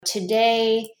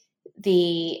today,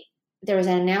 there was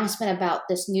an announcement about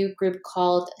this new group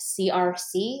called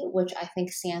CRC, which I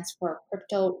think stands for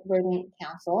Crypto Rating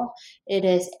Council. It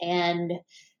is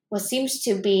what seems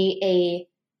to be a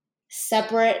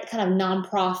separate kind of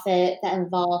nonprofit that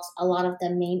involves a lot of the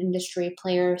main industry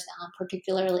players,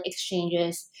 particularly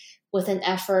exchanges, with an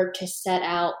effort to set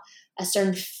out a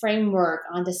certain framework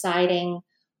on deciding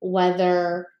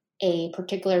whether a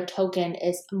particular token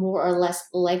is more or less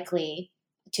likely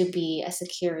to be a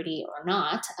security or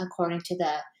not, according to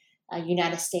the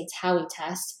United States Howey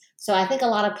test. So I think a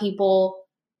lot of people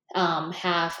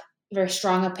have very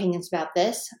strong opinions about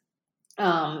this.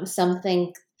 Some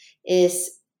think is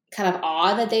kind of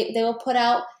odd that they will put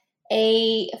out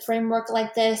a framework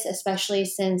like this, especially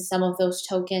since some of those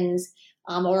tokens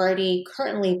are already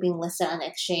currently being listed on the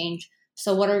exchange.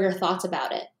 So what are your thoughts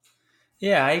about it?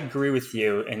 Yeah, I agree with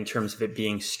you in terms of it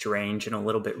being strange and a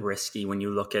little bit risky when you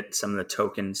look at some of the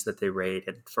tokens that they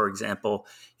rated. For example,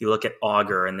 you look at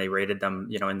Augur and they rated them,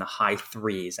 in the high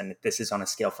threes, and this is on a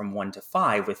scale from 1 to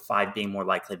 5, with 5 being more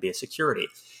likely to be a security.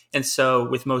 And so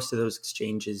with most of those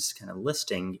exchanges kind of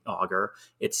listing Augur,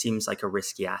 it seems like a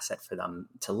risky asset for them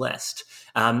to list.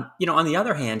 On the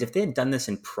other hand, if they had done this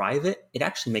in private, it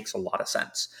actually makes a lot of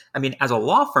sense. I mean, as a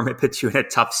law firm, it puts you in a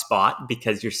tough spot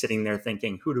because you're sitting there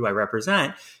thinking, who do I represent?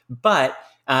 But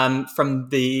from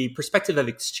the perspective of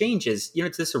exchanges,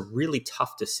 it's just a really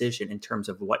tough decision in terms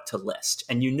of what to list.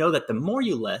 And that the more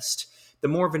you list, the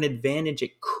more of an advantage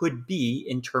it could be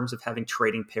in terms of having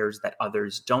trading pairs that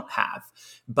others don't have,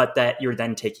 but that you're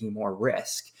then taking more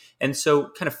risk. And so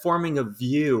kind of forming a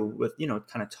view with,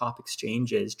 kind of top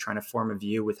exchanges, trying to form a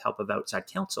view with help of outside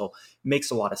counsel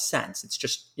makes a lot of sense. It's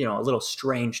just, a little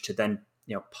strange to then,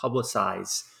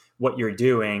 publicize what you're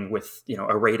doing with,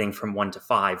 a rating from 1 to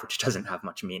 5, which doesn't have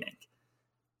much meaning.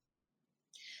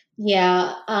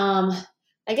 Yeah.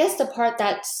 I guess the part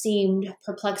that seemed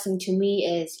perplexing to me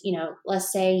is,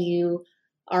 let's say you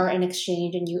are an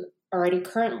exchange and you already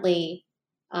currently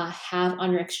have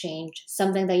on your exchange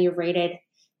something that you rated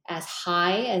as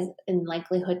high as in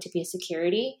likelihood to be a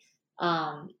security,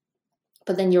 but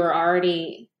then is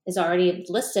already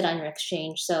listed on your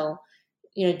exchange. So,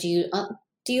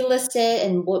 do you list it,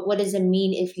 and what does it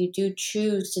mean if you do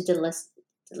choose to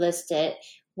delist it?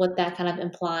 What that kind of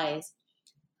implies?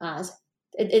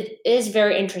 It is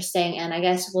very interesting, and I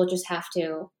guess we'll just have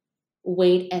to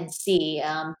wait and see.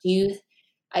 I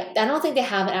don't think they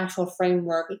have an actual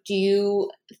framework. Do you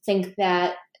think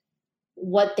that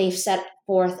what they've set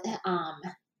forth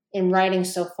in writing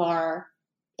so far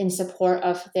in support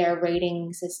of their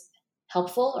ratings is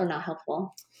helpful or not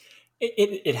helpful?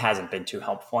 It hasn't been too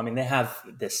helpful. I mean, they have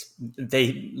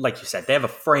like you said, they have a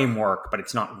framework, but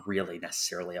it's not really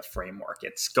necessarily a framework.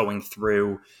 It's going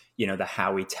through, the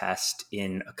Howey test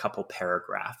in a couple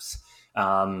paragraphs,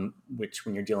 which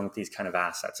when you're dealing with these kind of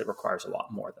assets, it requires a lot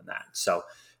more than that. So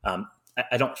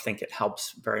I don't think it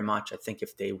helps very much. I think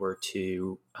if they were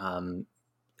to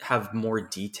have more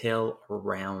detail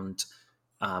around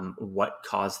what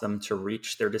caused them to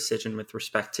reach their decision with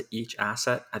respect to each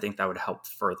asset, I think that would help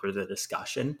further the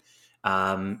discussion.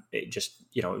 Among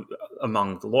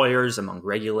the lawyers, among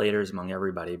regulators, among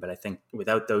everybody. But I think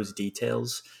without those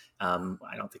details,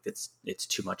 I don't think it's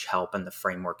too much help. And the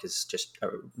framework is just a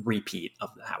repeat of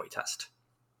the Howey test.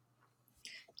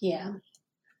 Yeah.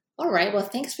 All right. Well,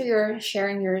 thanks for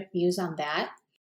sharing your views on that.